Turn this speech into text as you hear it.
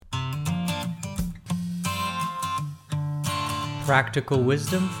Practical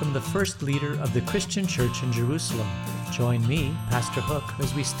wisdom from the first leader of the Christian church in Jerusalem. Join me, Pastor Hook,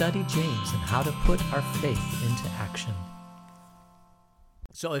 as we study James and how to put our faith into action.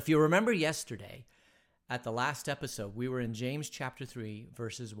 So if you remember yesterday, at the last episode, we were in James chapter 3,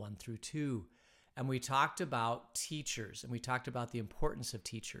 verses 1 through 2. And we talked about teachers, and we talked about the importance of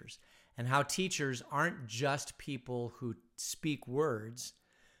teachers, and how teachers aren't just people who speak words,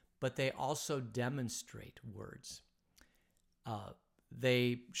 but they also demonstrate words.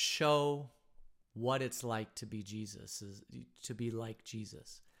 They show what it's like to be Jesus, to be like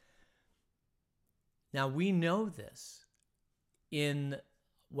Jesus. Now, we know this.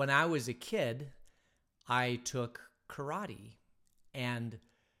 When I was a kid, I took karate, and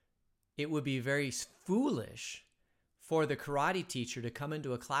it would be very foolish for the karate teacher to come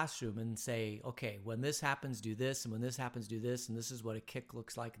into a classroom and say, okay, when this happens, do this, and when this happens, do this, and this is what a kick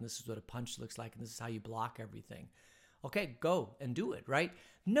looks like, and this is what a punch looks like, and this is how you block everything. Okay, go and do it, right?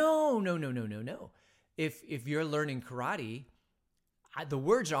 No. If you're learning karate, the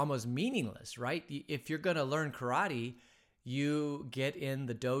words are almost meaningless, right? If you're going to learn karate, you get in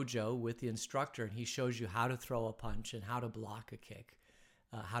the dojo with the instructor, and he shows you how to throw a punch and how to block a kick,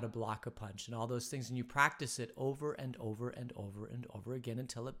 how to block a punch, and all those things. And you practice it over and over and over and over again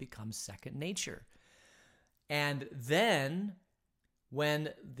until it becomes second nature. And then when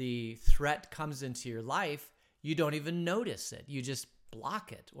the threat comes into your life, you don't even notice it. You just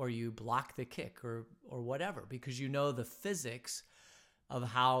block it, or you block the kick or whatever, because you know the physics of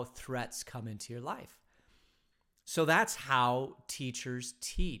how threats come into your life. So that's how teachers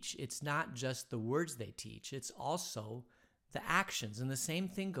teach. It's not just the words they teach, it's also the actions. And the same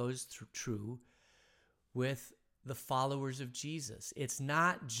thing goes true with the followers of Jesus. It's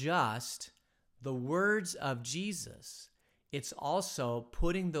not just the words of Jesus. It's also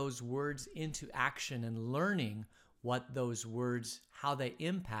putting those words into action and learning what those words, how they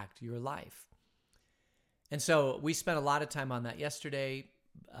impact your life. And so we spent a lot of time on that yesterday.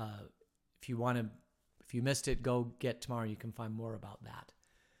 If you missed it, go get tomorrow. You can find more about that.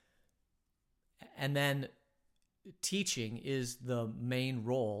 And then teaching is the main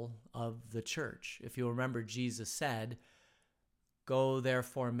role of the church. If you remember, Jesus said, "Go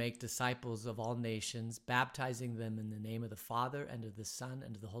therefore and make disciples of all nations, baptizing them in the name of the Father and of the Son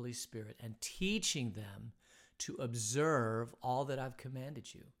and of the Holy Spirit, and teaching them to observe all that I've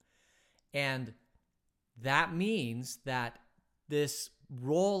commanded you." And that means that this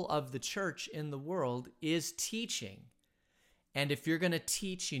role of the church in the world is teaching. And if you're going to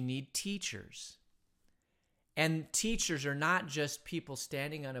teach, you need teachers. And teachers are not just people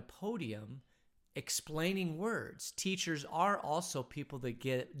standing on a podium explaining words. Teachers are also people that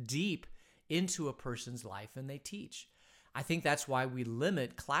get deep into a person's life and they teach. I think that's why we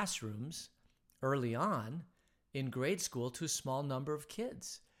limit classrooms early on in grade school to a small number of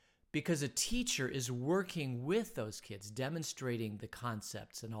kids, because a teacher is working with those kids, demonstrating the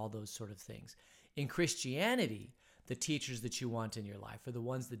concepts and all those sort of things. In Christianity, the teachers that you want in your life are the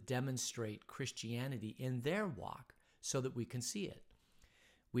ones that demonstrate Christianity in their walk so that we can see it.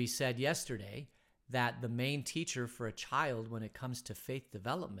 We said yesterday that the main teacher for a child when it comes to faith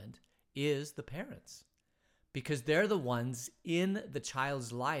development is the parents, because they're the ones in the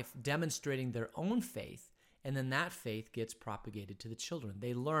child's life demonstrating their own faith, and then that faith gets propagated to the children.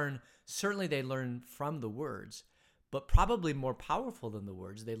 They learn from the words, but probably more powerful than the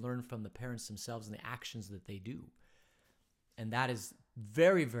words, they learn from the parents themselves and the actions that they do. And that is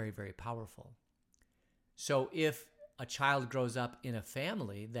very, very, very powerful. So if a child grows up in a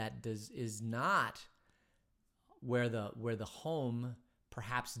family that is not where the home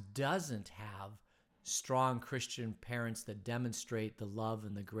perhaps doesn't have strong Christian parents that demonstrate the love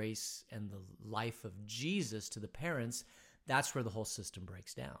and the grace and the life of Jesus to the parents, that's where the whole system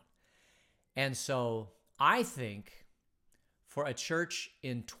breaks down. And so I think for a church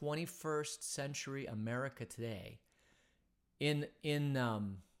in 21st century America today, in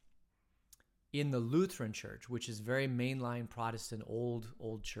the Lutheran Church, which is very mainline Protestant,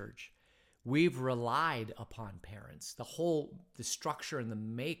 old church, we've relied upon parents. The structure and the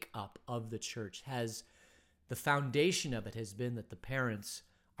makeup of the church the foundation of it has been that the parents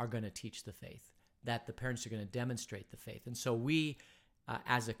are going to teach the faith, that the parents are going to demonstrate the faith. And so we,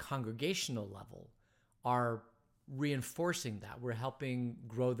 as a congregational level, are reinforcing that. We're helping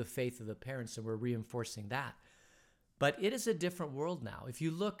grow the faith of the parents, and we're reinforcing that. But it is a different world now. If you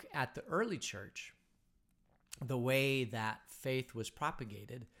look at the early church, the way that faith was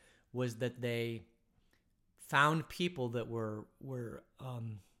propagated was that they found people that were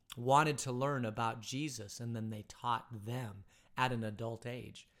wanted to learn about Jesus, and then they taught them at an adult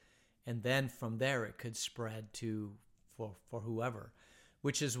age. And then from there, it could spread to for whoever,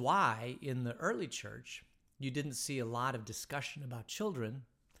 which is why in the early church, you didn't see a lot of discussion about children,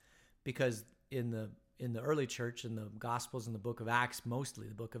 because in the early church, in the Gospels, in the book of Acts, mostly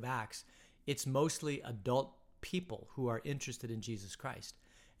the book of Acts, it's mostly adult people who are interested in Jesus Christ.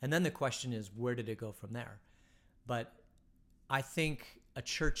 And then the question is, where did it go from there? But I think a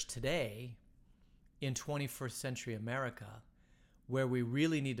church today in 21st century America, where we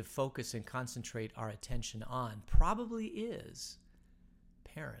really need to focus and concentrate our attention on, probably is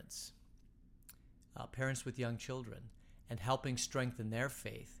parents. Parents with young children, and helping strengthen their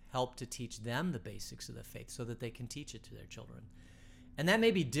faith, help to teach them the basics of the faith so that they can teach it to their children. And that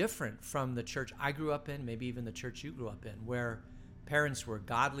may be different from the church I grew up in, maybe even the church you grew up in, where parents were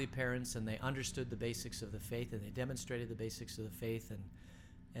godly parents and they understood the basics of the faith and they demonstrated the basics of the faith,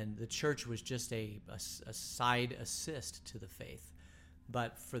 and the church was just a side assist to the faith.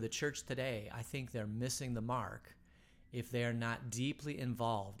 But for the church today, I think they're missing the mark if they are not deeply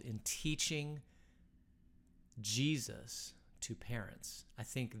involved in teaching Jesus to parents. I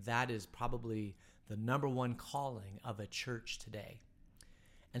think that is probably the number one calling of a church today.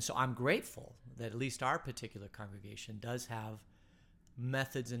 And so I'm grateful that at least our particular congregation does have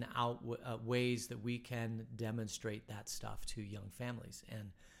methods and ways that we can demonstrate that stuff to young families.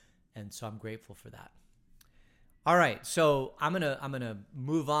 And so I'm grateful for that. All right, so I'm gonna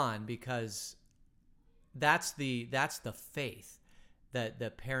move on, because that's the faith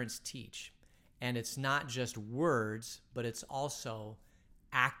that parents teach. And it's not just words, but it's also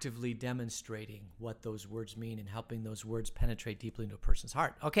actively demonstrating what those words mean and helping those words penetrate deeply into a person's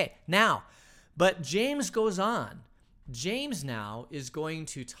heart. Okay, now, but James goes on. James now is going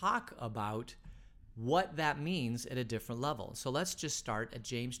to talk about what that means at a different level. So let's just start at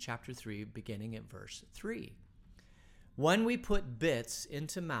James chapter 3, beginning at verse 3. When we put bits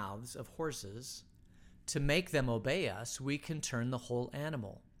into mouths of horses to make them obey us, we can turn the whole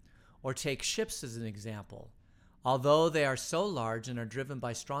animal. Or take ships as an example. Although they are so large and are driven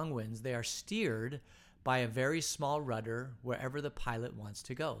by strong winds, they are steered by a very small rudder wherever the pilot wants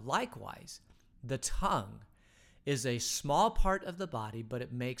to go. Likewise, the tongue is a small part of the body, but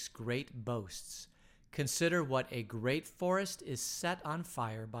it makes great boasts. Consider what a great forest is set on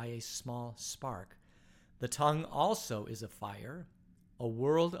fire by a small spark. The tongue also is a fire, a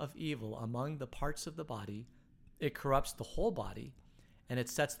world of evil among the parts of the body. It corrupts the whole body, and it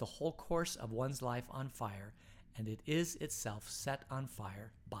sets the whole course of one's life on fire, and it is itself set on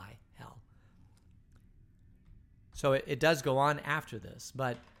fire by hell. So it does go on after this,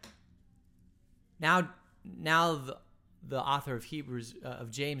 but now the author of Hebrews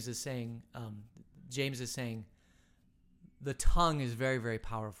of James is saying the tongue is very, very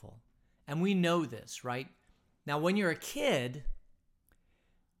powerful, and we know this, right? Now, when you're a kid,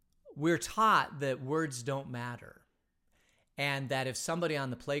 we're taught that words don't matter. And that if somebody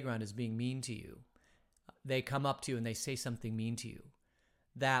on the playground is being mean to you, they come up to you and they say something mean to you,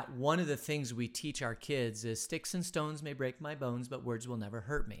 that one of the things we teach our kids is sticks and stones may break my bones, but words will never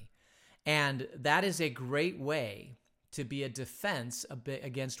hurt me. And that is a great way to be a defense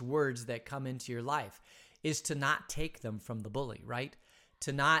against words that come into your life, is to not take them from the bully, right?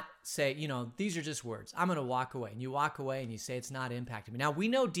 To not say, these are just words. I'm going to walk away. And you walk away and you say it's not impacting me. Now, we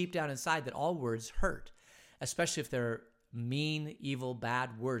know deep down inside that all words hurt, especially if they're mean, evil,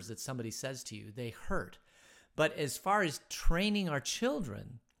 bad words that somebody says to you. They hurt. But as far as training our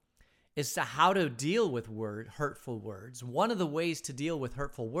children as to how to deal with hurtful words, one of the ways to deal with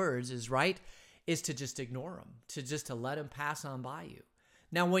hurtful words is to just ignore them, to let them pass on by you.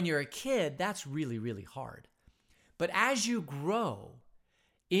 Now, when you're a kid, that's really, really hard. But as you grow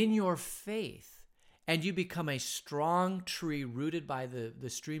in your faith, and you become a strong tree rooted by the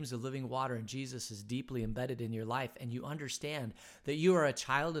streams of living water, and Jesus is deeply embedded in your life, and you understand that you are a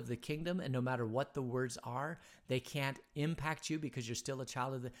child of the kingdom, and no matter what the words are, they can't impact you because you're still a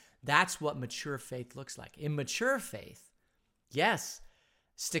child of that's what mature faith looks like. In mature faith, yes,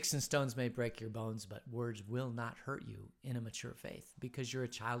 sticks and stones may break your bones, but words will not hurt you in a mature faith because you're a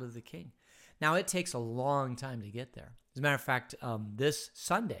child of the King. Now, it takes a long time to get there. As a matter of fact, this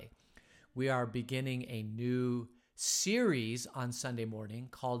Sunday, we are beginning a new series on Sunday morning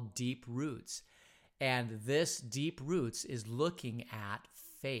called Deep Roots. And this Deep Roots is looking at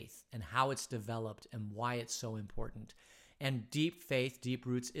faith and how it's developed and why it's so important. And deep faith, deep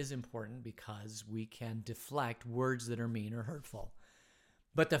roots is important because we can deflect words that are mean or hurtful.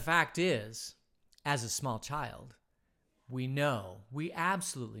 But the fact is, as a small child, we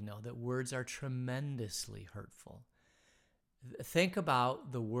absolutely know that words are tremendously hurtful. Think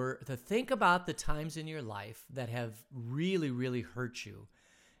about the times in your life that have really, really hurt you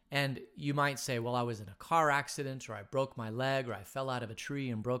And you might say, well, I was in a car accident, or I broke my leg, or I fell out of a tree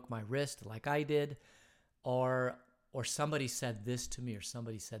and broke my wrist like I did, or somebody said this to me, or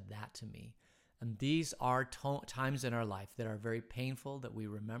somebody said that to me. And these are times in our life that are very painful that we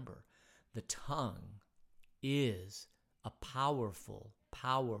remember. The tongue is a powerful,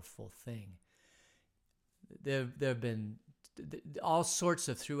 powerful thing. There have been all sorts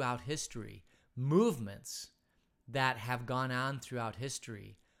of, throughout history, movements that have gone on throughout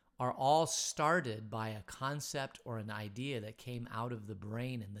history are all started by a concept or an idea that came out of the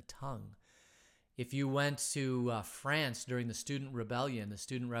brain and the tongue. If you went to France during the student rebellion, the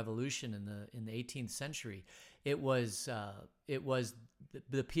student revolution in the 18th century, it was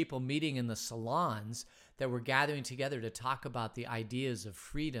the people meeting in the salons that were gathering together to talk about the ideas of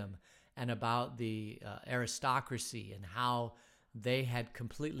freedom and about the aristocracy and how they had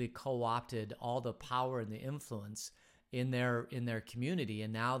completely co-opted all the power and the influence in their community,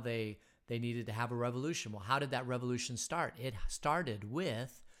 and now they needed to have a revolution. Well, how did that revolution start? It started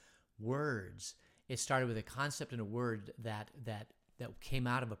with words. It started with a concept and a word that came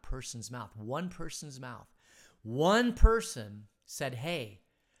out of a person's mouth, one person's mouth. One person said, "Hey,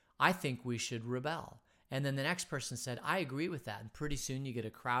 I think we should rebel." And then the next person said, "I agree with that." And pretty soon you get a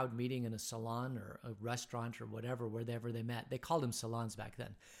crowd meeting in a salon or a restaurant or whatever, wherever they met. They called them salons back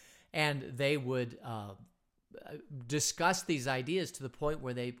then. And they would discuss these ideas to the point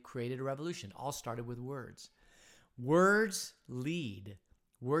where they created a revolution. All started with words. Words lead.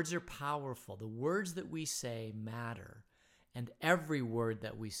 Words are powerful. The words that we say matter. And every word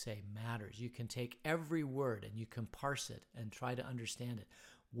that we say matters. You can take every word and you can parse it and try to understand it.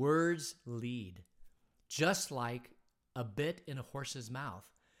 Words lead. Just like a bit in a horse's mouth.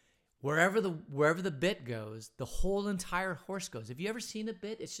 Wherever the bit goes, the whole entire horse goes. Have you ever seen a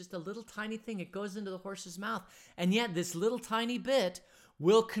bit? It's just a little tiny thing. It goes into the horse's mouth. And yet this little tiny bit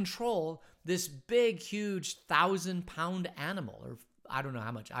will control this big, huge 1,000-pound animal. Or I don't know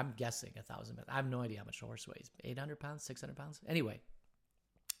how much. I'm guessing 1,000 pounds. I have no idea how much a horse weighs. 800 pounds? 600 pounds? Anyway,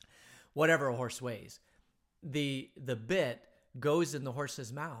 whatever a horse weighs. The bit goes in the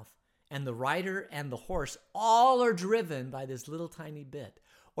horse's mouth. And the rider and the horse all are driven by this little tiny bit.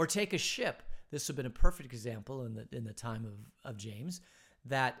 Or take a ship. This would have been a perfect example in the time of James,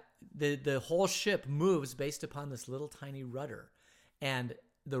 that the whole ship moves based upon this little tiny rudder. And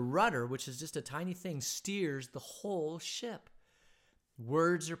the rudder, which is just a tiny thing, steers the whole ship.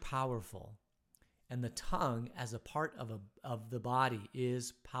 Words are powerful. And the tongue, as a part of the body,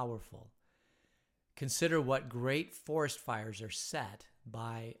 is powerful. Consider what great forest fires are set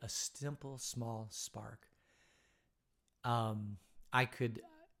by a simple, small spark. I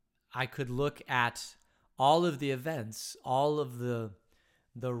could look at all of the events, all of the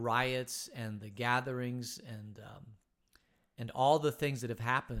riots and the gatherings and all the things that have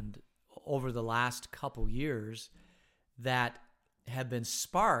happened over the last couple years that have been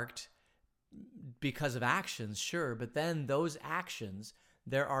sparked because of actions, sure, but then those actions,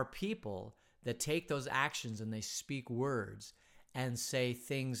 there are people that take those actions and they speak words and say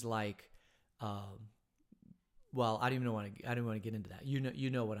things like, well, I don't want to get into that. You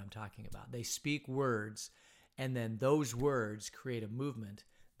know what I'm talking about. They speak words, and then those words create a movement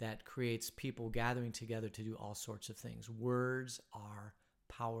that creates people gathering together to do all sorts of things. Words are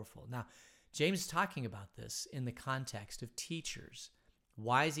powerful. Now, James is talking about this in the context of teachers.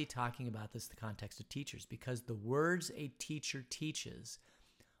 Why is he talking about this in the context of teachers? Because the words a teacher teaches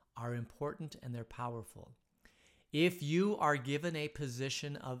are important and they're powerful. If you are given a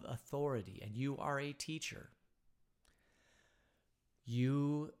position of authority and you are a teacher,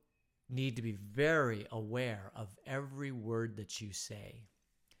 you need to be very aware of every word that you say.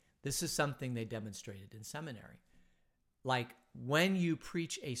 This is something they demonstrated in seminary. Like when you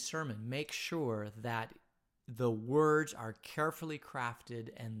preach a sermon, make sure that the words are carefully crafted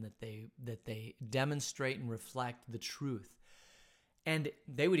and that they demonstrate and reflect the truth. And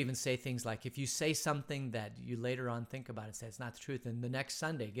they would even say things like, if you say something that you later on think about and say it's not the truth, and the next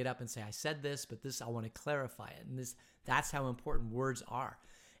Sunday get up and say, I said this, but this, I want to clarify it. And that's how important words are.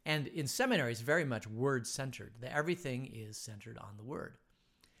 And in seminary, it's very much word-centered. Everything is centered on the word.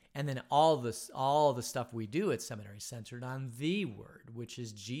 And then all the stuff we do at seminary is centered on the word, which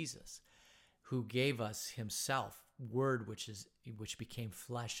is Jesus, who gave us himself, word which became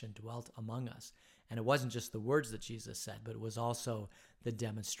flesh and dwelt among us. And it wasn't just the words that Jesus said, but it was also the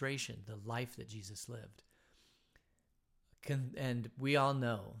demonstration, the life that Jesus lived. And we all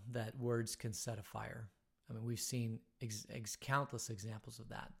know that words can set a fire. I mean, we've seen countless examples of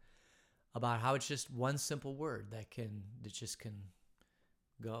that, about how it's just one simple word that just can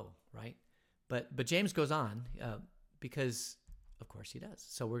go, right? But James goes on because Of course he does.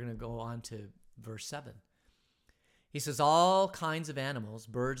 So we're going to go on to verse 7. He says, all kinds of animals,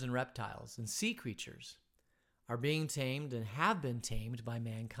 birds and reptiles, and sea creatures are being tamed and have been tamed by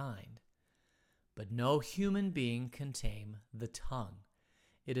mankind. But no human being can tame the tongue.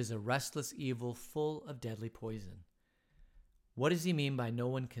 It is a restless evil full of deadly poison. What does he mean by no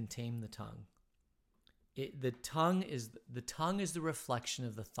one can tame the tongue? The tongue is the reflection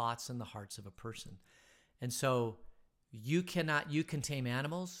of the thoughts and the hearts of a person. And so you can tame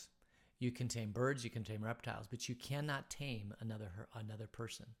animals, you can tame birds, you can tame reptiles, but you cannot tame another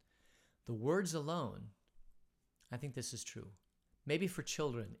person. The words alone, I think this is true. Maybe for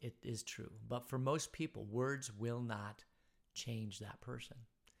children it is true, but for most people, words will not change that person.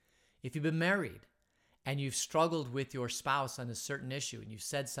 If you've been married and you've struggled with your spouse on a certain issue and you've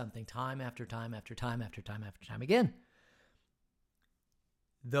said something time after time after time after time after time again,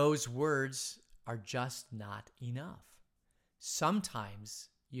 those words are just not enough. Sometimes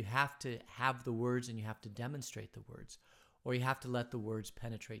you have to have the words and you have to demonstrate the words, or you have to let the words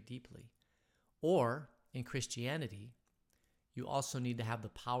penetrate deeply. Or in Christianity, you also need to have the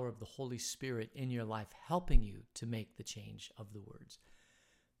power of the Holy Spirit in your life helping you to make the change of the words.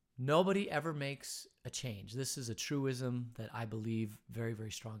 Nobody ever makes a change. This is a truism that I believe very,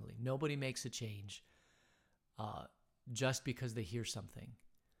 very strongly. Nobody makes a change just because they hear something.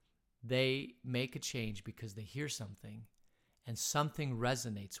 They make a change because they hear something and something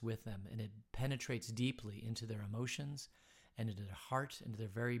resonates with them and it penetrates deeply into their emotions and into their heart, into their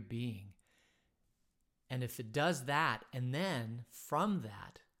very being. And if it does that, and then from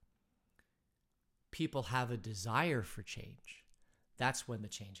that, people have a desire for change, that's when the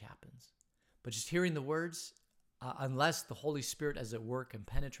change happens. But just hearing the words, unless the Holy Spirit is at work and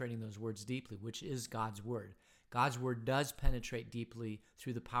penetrating those words deeply, which is God's word. God's word does penetrate deeply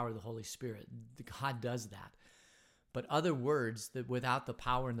through the power of the Holy Spirit. God does that. But other words that without the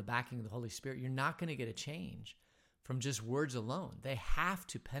power and the backing of the Holy Spirit, you're not going to get a change from just words alone. They have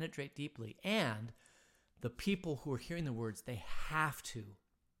to penetrate deeply. And the people who are hearing the words, they have to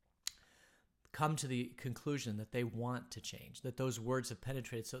come to the conclusion that they want to change, that those words have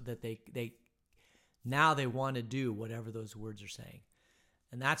penetrated so that they now they want to do whatever those words are saying.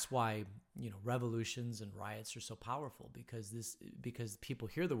 And that's why, revolutions and riots are so powerful, because people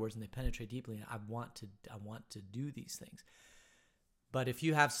hear the words and they penetrate deeply, and I want to do these things. But if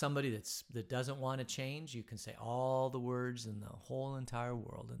you have somebody that doesn't want to change, you can say all the words in the whole entire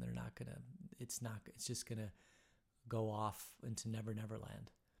world, and it's just gonna go off into never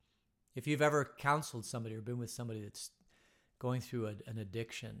land. If you've ever counseled somebody or been with somebody that's going through an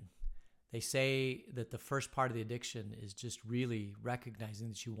addiction, they say that the first part of the addiction is just really recognizing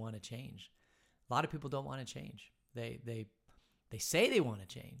that you want to change. A lot of people don't want to change. They say they want to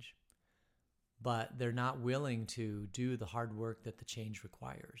change, but they're not willing to do the hard work that the change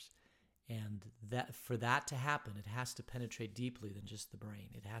requires. And that for that to happen, it has to penetrate deeply than just the brain.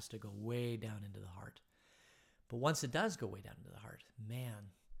 It has to go way down into the heart. But once it does go way down into the heart,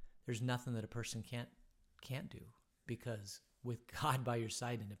 man, there's nothing that a person can't do, because with God by your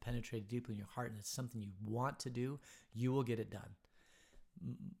side and it penetrated deeply in your heart and it's something you want to do, you will get it done.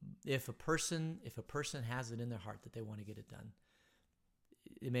 If a person has it in their heart that they want to get it done,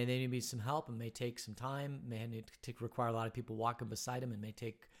 they need some help. It may take some time. It may need to require a lot of people walking beside them. It may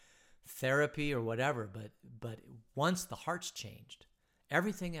take therapy or whatever. But once the heart's changed,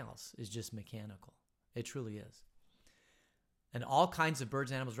 everything else is just mechanical. It truly is. And all kinds of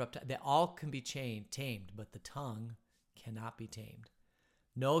birds, animals, reptiles, they all can be tamed, but the tongue cannot be tamed.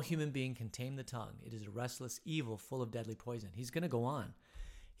 No human being can tame the tongue. It is a restless evil full of deadly poison. He's going to go on.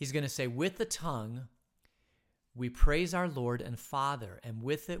 He's going to say, with the tongue, we praise our Lord and Father, and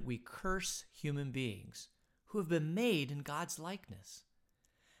with it we curse human beings who have been made in God's likeness.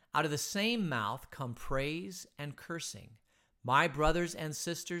 Out of the same mouth come praise and cursing. My brothers and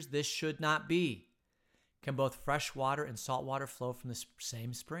sisters, this should not be. Can both fresh water and salt water flow from the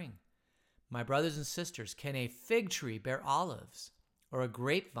same spring? My brothers and sisters, can a fig tree bear olives, or a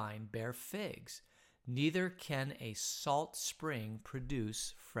grapevine bear figs? Neither can a salt spring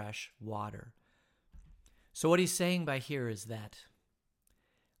produce fresh water. So what he's saying by here is that,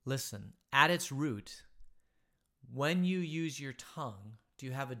 listen, at its root, when you use your tongue, do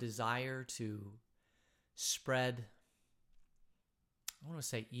you have a desire to spread, I want to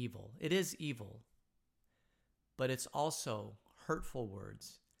say evil. It is evil, but it's also hurtful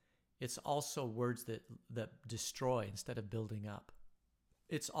words. It's also words that destroy instead of building up.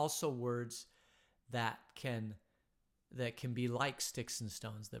 It's also words that can be like sticks and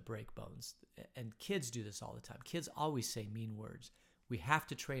stones that break bones. And kids do this all the time. Kids always say mean words. We have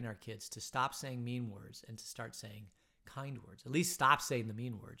to train our kids to stop saying mean words and to start saying kind words. At least stop saying the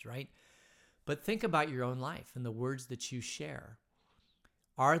mean words, right? But think about your own life and the words that you share.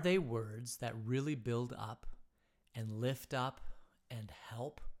 Are they words that really build up and lift up and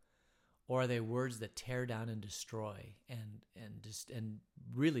help? Or are they words that tear down and destroy and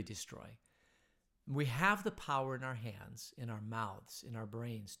really destroy? We have the power in our hands, in our mouths, in our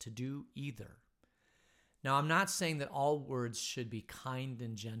brains to do either. Now, I'm not saying that all words should be kind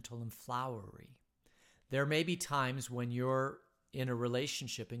and gentle and flowery. There may be times when you're in a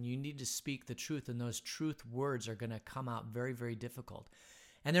relationship and you need to speak the truth, and those truth words are going to come out very, very difficult.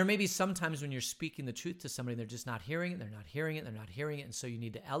 And there may be some times when you're speaking the truth to somebody and they're just not hearing it, they're not hearing it, they're not hearing it, and so you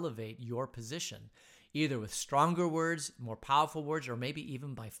need to elevate your position, either with stronger words, more powerful words, or maybe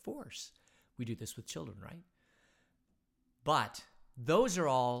even by force. We do this with children, right? But those are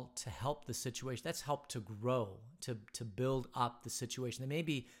all to help the situation. That's help to grow, to build up the situation.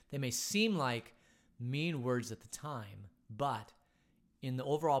 They may seem like mean words at the time, but in the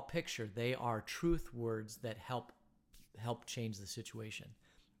overall picture, they are truth words that help change the situation.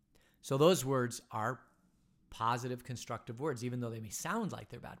 So those words are positive, constructive words, even though they may sound like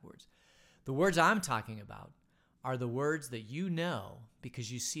they're bad words. The words I'm talking about are the words that you know,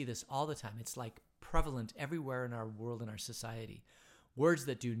 because you see this all the time. It's like prevalent everywhere in our world and our society. Words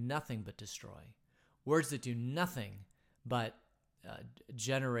that do nothing but destroy. Words that do nothing but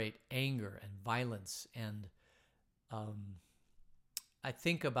generate anger and violence. And I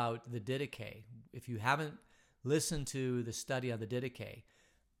think about the Didache. If you haven't listened to the study on the Didache,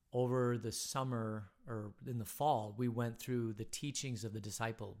 over the summer or in the fall, we went through the teachings of the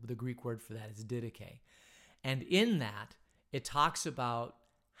disciple. The Greek word for that is Didache. And in that, it talks about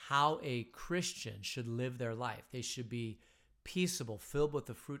how a Christian should live their life. They should be peaceable, filled with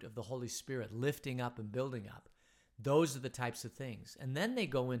the fruit of the Holy Spirit, lifting up and building up. Those are the types of things. And then they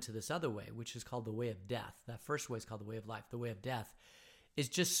go into this other way, which is called the way of death. That first way is called the way of life. The way of death is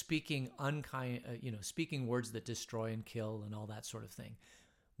just speaking speaking words that destroy and kill and all that sort of thing.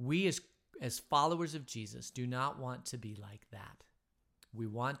 We as followers of Jesus do not want to be like that. We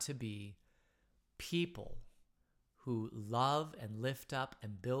want to be people who love and lift up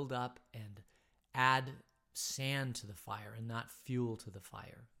and build up and add sand to the fire and not fuel to the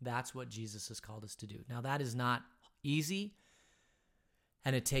fire. That's what Jesus has called us to do. Now, that is not easy,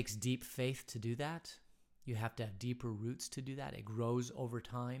 and it takes deep faith to do that. You have to have deeper roots to do that. It grows over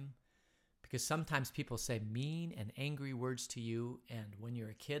time. Because sometimes people say mean and angry words to you, and when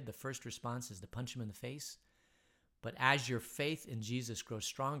you're a kid, the first response is to punch them in the face. But as your faith in Jesus grows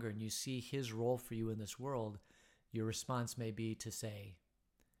stronger and you see his role for you in this world, your response may be to say,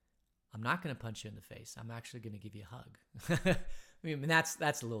 I'm not going to punch you in the face. I'm actually going to give you a hug. I mean, that's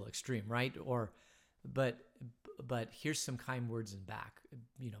a little extreme, right? But here's some kind words back.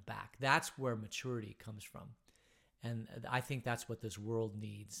 That's where maturity comes from. And I think that's what this world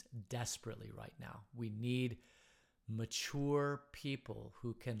needs desperately right now. We need mature people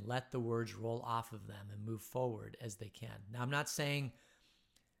who can let the words roll off of them and move forward as they can. Now, I'm not saying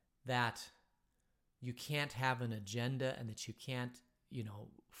that you can't have an agenda and that you can't,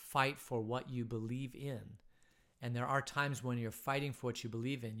 fight for what you believe in. And there are times when you're fighting for what you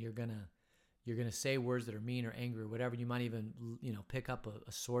believe in, you're gonna say words that are mean or angry or whatever. You might even, pick up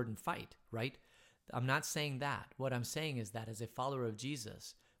a sword and fight, right? I'm not saying that. What I'm saying is that as a follower of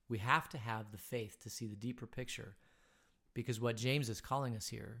Jesus, we have to have the faith to see the deeper picture, because what James is calling us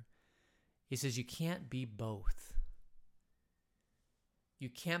here, he says you can't be both. You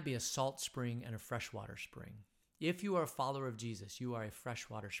can't be a salt spring and a freshwater spring. If you are a follower of Jesus, you are a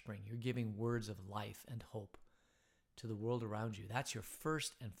freshwater spring. You're giving words of life and hope to the world around you. That's your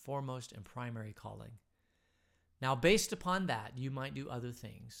first and foremost and primary calling. Now, based upon that, you might do other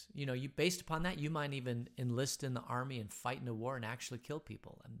things. Based upon that, you might even enlist in the army and fight in a war and actually kill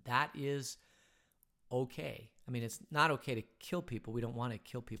people. And that is okay. I mean, it's not okay to kill people. We don't want to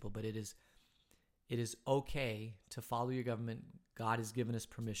kill people, but it is okay to follow your government. God has given us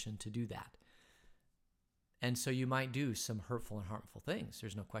permission to do that. And so you might do some hurtful and harmful things.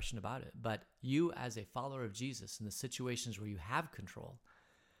 There's no question about it. But you, as a follower of Jesus, in the situations where you have control,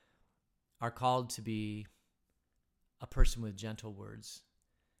 are called to be a person with gentle words,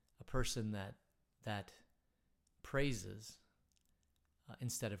 a person that praises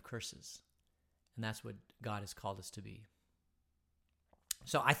instead of curses. And that's what God has called us to be.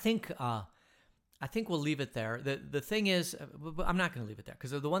 So I think we'll leave it there. The thing is, I'm not going to leave it there,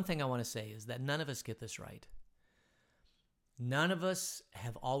 because the one thing I want to say is that none of us get this right. None of us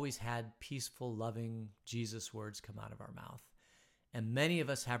have always had peaceful, loving Jesus words come out of our mouth. And many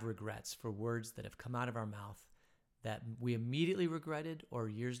of us have regrets for words that have come out of our mouth that we immediately regretted, or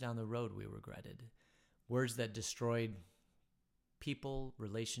years down the road we regretted. words that destroyed people,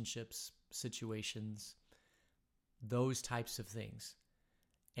 relationships, situations, those types of things.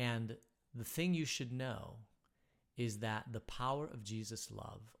 And the thing you should know is that the power of Jesus'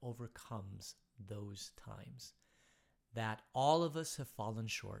 love overcomes those times. That all of us have fallen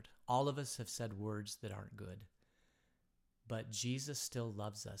short. All of us have said words that aren't good. But Jesus still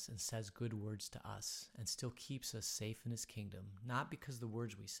loves us and says good words to us and still keeps us safe in his kingdom, not because of the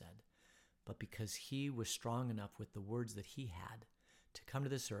words we said, but because he was strong enough with the words that he had to come to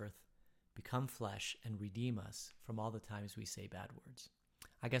this earth, become flesh, and redeem us from all the times we say bad words.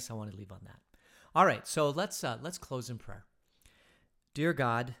 I guess I want to leave on that. All right, so let's close in prayer. Dear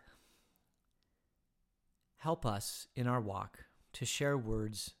God, help us in our walk to share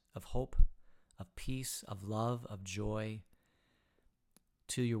words of hope, of peace, of love, of joy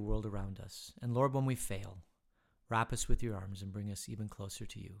to your world around us. And Lord, when we fail, wrap us with your arms and bring us even closer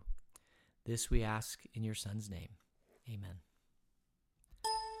to you. This we ask in your Son's name. Amen.